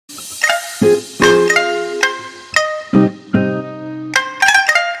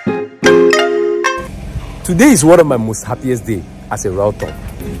Today is one of my most happiest days as a realtor.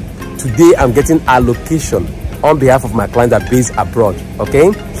 Today I'm getting allocation on behalf of my client that based abroad,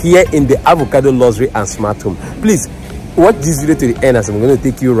 okay, here in the Avocado Luxury and Smart Home. Please watch this video to the end as I'm going to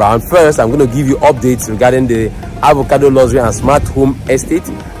take you around. First, I'm going to give you updates regarding the Avocado Luxury and Smart Home Estate,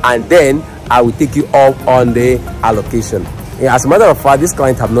 and then I will take you up on the allocation. As a matter of fact, this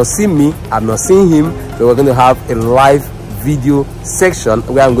client have not seen me, I've not seen him, so we're going to have a live video section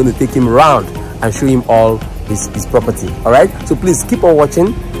where I'm going to take him around and show him all his property. All right, so please keep on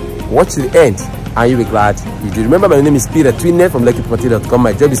watching, watch to the end, and you'll be glad you do. Remember, my name is Peter Twinner from LekkiProperty.com.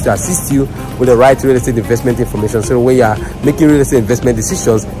 My job is to assist you with the right real estate investment information, so when you are making real estate investment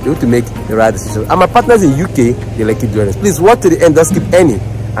decisions, you're able to make the right decisions. And my partners in UK, the Lekki GRA. Please watch to the end, don't skip any,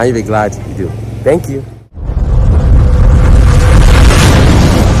 and you'll be glad you do. Thank you.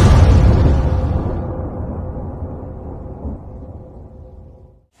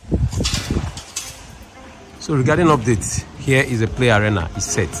 So regarding updates, here is a play arena. It's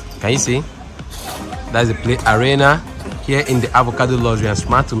set. Can you see? That's a play arena here in the Avocado Luxury and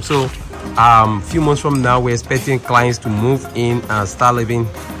Smart Home. So few months from now, we're expecting clients to move in and start living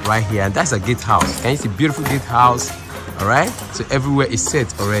right here. And that's a gatehouse. Can you see? Beautiful gatehouse. All right. So everywhere is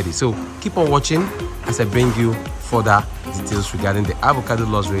set already. So keep on watching as I bring you further details regarding the Avocado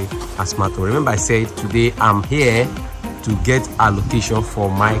Luxury and Smart Home. Remember, I said today I'm here to get allocation for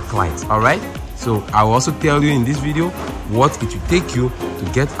my clients. All right. So I will also tell you in this video what it will take you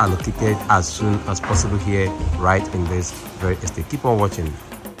to get allocated as soon as possible here, right in this very estate. Keep on watching.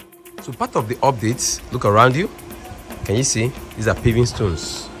 So part of the updates, look around you. Can you see? These are paving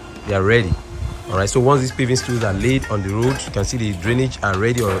stones. They are ready. All right. So once these paving stones are laid on the road, you can see the drainage are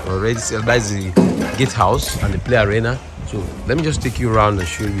ready already. So that's the gatehouse and the play arena. So let me just take you around and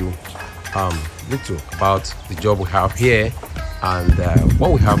show you little about the job we have here and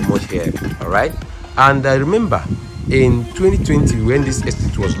what we have much here. All right. And remember, in 2020 when this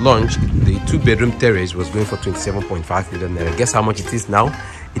estate was launched, the 2-bedroom terrace was going for 27.5 million naira. Guess how much it is now?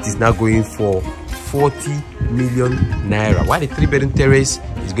 It is now going for 40 million naira, while the 3-bedroom terrace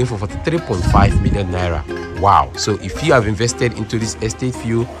is going for 43.5 million naira. Wow. So if you have invested into this estate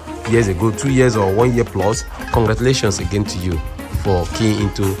few years ago, 2 years or 1 year plus, congratulations again to you for keying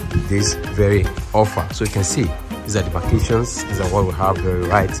into this very offer. So you can see these are the vacations. These are what we have very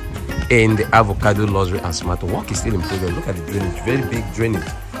right in the Avocado Luxury and Smart. Work is still in progress. Look at the drainage, very big drainage.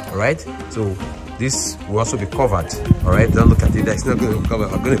 All right. So this will also be covered. All right. Don't look at it. That's not going to cover.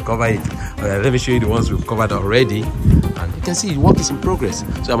 I'm going to cover it. All right. Let me show you the ones we've covered already. And you can see work is in progress.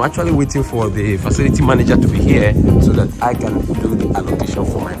 So I'm actually waiting for the facility manager to be here so that I can do the allocation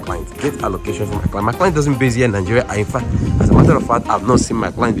for my client. Get allocation for my client. My client doesn't base here in Nigeria. In fact, as a matter of fact, I've not seen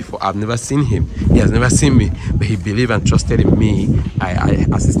my client before. I've never seen him. He has never seen me, but he believed and trusted in me. I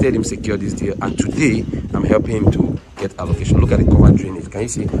assisted him secure this deal, and today I'm helping him to get allocation. Look at the covered drainage. Can you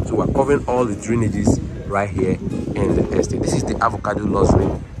see? So we're covering all the drainages right here in the estate. This is the Avocado Luxury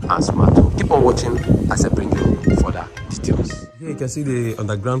and Smart Home. Keep on watching as I bring you further details. Here you can see the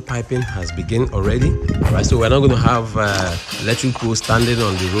underground piping has begun already. All right, so we're not going to have electric poles standing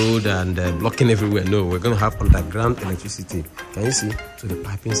on the road and blocking everywhere. No, we're going to have underground electricity. Can you see? So the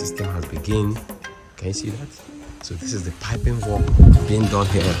piping system has begun. Can you see that? So this is the piping work being done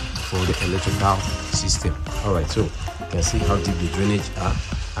here for the electrical system. All right, so you can see how deep the drainage are,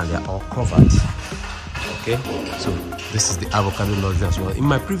 and they're all covered. Okay, so this is the Avocado Luxury as well. In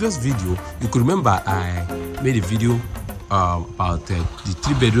my previous video, you could remember I made a video about the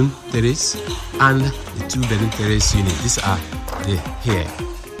 3-bedroom terrace and the 2-bedroom terrace unit. These are the here.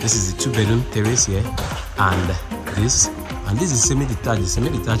 This is the 2-bedroom terrace here, and this is semi-detached. The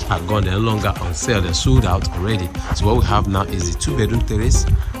semi-detached are gone. They're no longer on sale. They're sold out already. So what we have now is the 2-bedroom terrace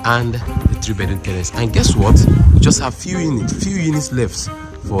and the 3-bedroom terrace. And guess what? We just have few units left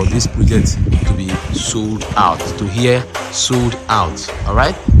for this project to be sold out, to hear sold out. All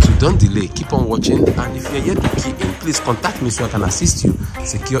right, so don't delay, keep on watching, and if you're yet to key in, please contact me so I can assist you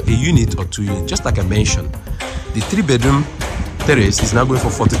secure a unit or 2 units. Just like I mentioned, the 3-bedroom terrace is now going for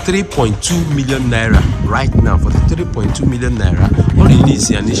 43.2 million naira right now. 43.2 million naira. All you need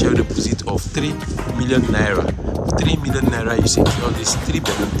is an initial deposit of 3 million naira. 3 million naira, you secure this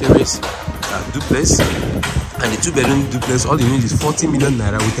 3-bedroom terrace duplex. And the 2-bedroom duplex, all you need is 40 million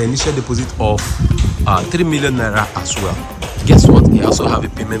naira with an initial deposit of 3 million naira as well. Guess what? They also have a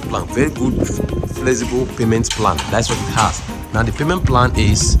payment plan. Very good, flexible payment plan. That's what it has. Now the payment plan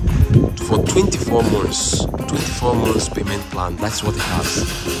is for 24 months. 24 months payment plan. That's what it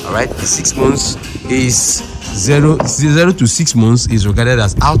has. All right. The 6 months is 0 to 6 months is regarded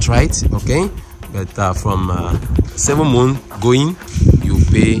as outright. Okay. But from 7 months going, you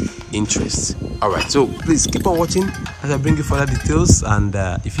pay interest. All right, so please keep on watching as I bring you further details. And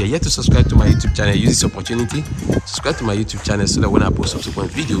if you're yet to subscribe to my YouTube channel, use this opportunity, subscribe to my YouTube channel so that when I post subsequent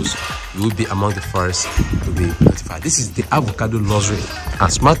videos, you will be among the first to be notified. This is the Avocado Luxury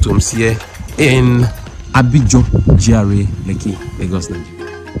and Smart Homes here in Abijo GRA, Lekki, Lagos, Nigeria.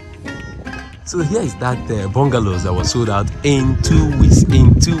 So here is that bungalows that was sold out in 2 weeks.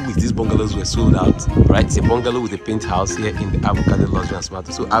 In 2 weeks, these bungalows were sold out, right? It's a bungalow with a penthouse here in the Avocado Luxury and Smart.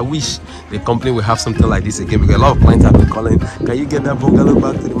 So I wish the company will have something like this again, because a lot of clients have been calling, can you get that bungalow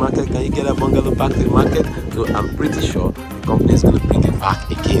back to the market? Can you get that bungalow back to the market? So I'm pretty sure the company is going to bring it back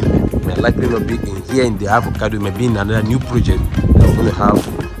again. It may likely not be in here in the Avocado, it may be in another new project that we're going to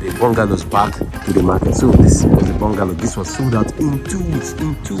have the bungalows back to the market. So this was the bungalow. This was sold out in 2 weeks.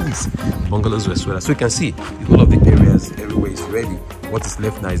 In 2 weeks, the bungalows were sold out. So you can see the whole of the areas, everywhere is ready. What is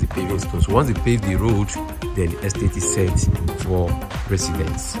left now is the paving stones. So once they pave the road, then the estate is set for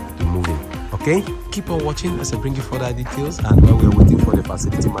residents to move in. Okay, keep on watching as I bring you further details, and while we are waiting for the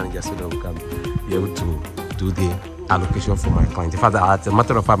facility manager so that we can be able to do the allocation for my client. In fact, as a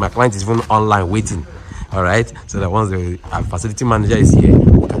matter of fact, my client is even online waiting. All right, so that once the facility manager is here,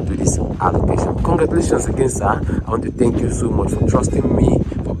 we can do this allocation. Congratulations again, sir. I want to thank you so much for trusting me,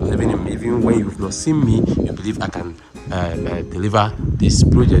 for believing in me. Even when you've not seen me, you believe I can deliver this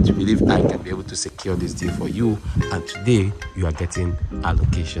project. You believe I can be able to secure this deal for you, and today you are getting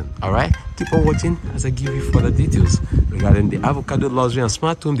allocation. All right, keep on watching as I give you further details regarding the Avocado Luxury and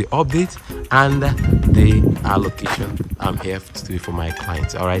Smart Home, the update and the allocation. I'm here to do it for my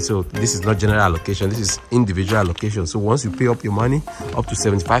clients. All right, so this is not general allocation, this is individual allocation. So once you pay up your money up to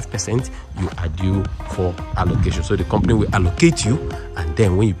 75%, you are due for allocation. So the company will allocate you, and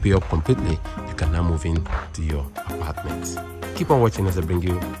then when you pay up completely, you can now move in to your apartment. Keep on watching as I bring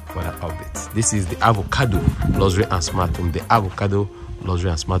you further updates. This is the Avocado Luxury and Smart Home, the Avocado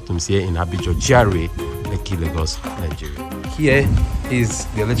Luxury and Smart Homes here in Abijo GRA, Lekki Lagos, Nigeria. Here is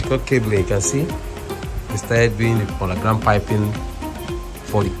the electrical cabling. You can see we started doing the underground piping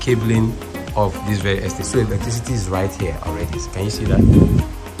for the cabling of this very estate. So electricity is right here already. So can you see that?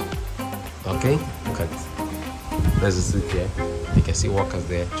 Okay, look at it. There's a switch here. You can see workers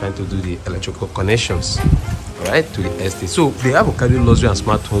there trying to do the electrical connections, all right, to the estate. So the Avocado Luxury and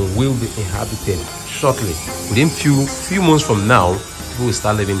Smart Home will be inhabited shortly. Within few months from now, people will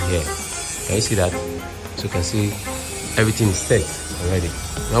start living here. Can you see that? So you can see everything is set already.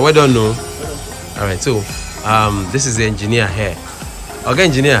 Now we don't know. All right, so this is the engineer here. Okay,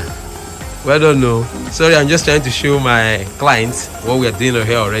 engineer, we don't know. Sorry, I'm just trying to show my clients what we are doing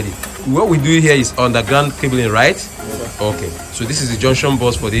here already. What we do here is underground cabling, right? Okay, so this is the junction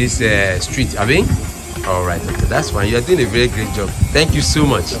box for this street, Abi? All right, okay, that's fine. You are doing a very great job. Thank you so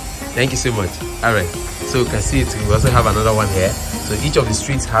much. Thank you so much. All right, so you can see it. We also have another one here. So each of the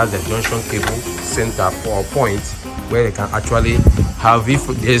streets has a junction cable center or point where they can actually have, if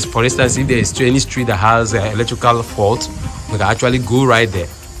there's, for instance, if there is any street that has electrical fault, we can actually go right there,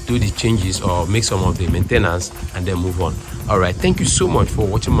 do the changes or make some of the maintenance, and then move on. All right, thank you so much for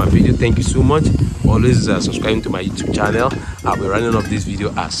watching my video. Thank you so much for always subscribing to my YouTube channel. I'll be running up this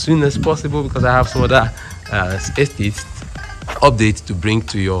video as soon as possible because I have some other estates updates to bring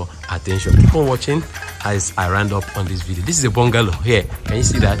to your attention. Keep on watching as I round up on this video. This is a bungalow here. Can you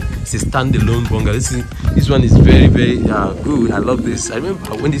see that? It's a standalone bungalow. This one is very good. I love this. I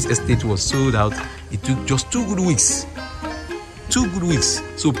remember when this estate was sold out, it took just 2 good weeks. 2 good weeks.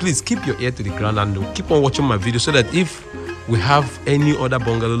 So please keep your ear to the ground and keep on watching my video so that if we have any other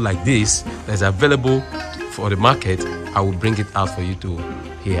bungalow like this that's available for the market, I will bring it out for you to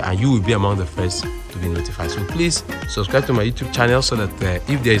hear, and you will be among the first to be notified. So please subscribe to my YouTube channel so that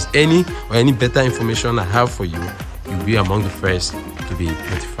if there is any better information I have for you, you'll be among the first to be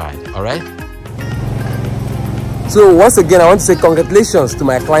notified. All right. So once again, I want to say congratulations to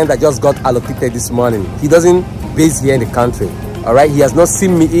my client that just got allocated this morning. He doesn't base here in the country. All right, he has not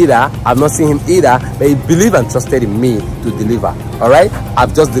seen me either. I've not seen him either, but he believed and trusted in me to deliver. All right,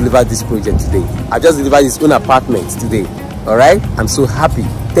 I've just delivered this project today. I've just delivered his own apartment today. All right, I'm so happy.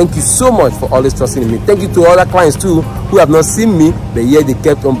 Thank you so much for always trusting in me. Thank you to other clients too who have not seen me, but yet they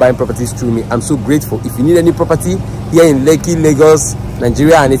kept on buying properties through me. I'm so grateful. If you need any property here in Lekki, Lagos,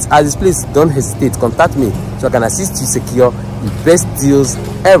 Nigeria, and it's at this place, don't hesitate. Contact me so I can assist you secure the best deals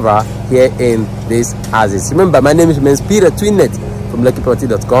ever here in this houses. Remember, my name is Peter Twinnet from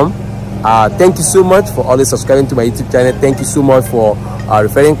LekkiProperty.com. Thank you so much for always subscribing to my YouTube channel. Thank you so much for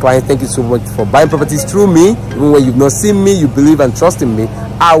referring clients. Thank you so much for buying properties through me. Even when you've not seen me, you believe and trust in me.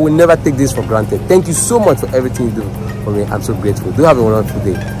 I will never take this for granted. Thank you so much for everything you do for me. I'm so grateful. Do have a wonderful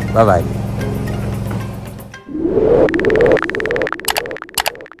day. Bye-bye.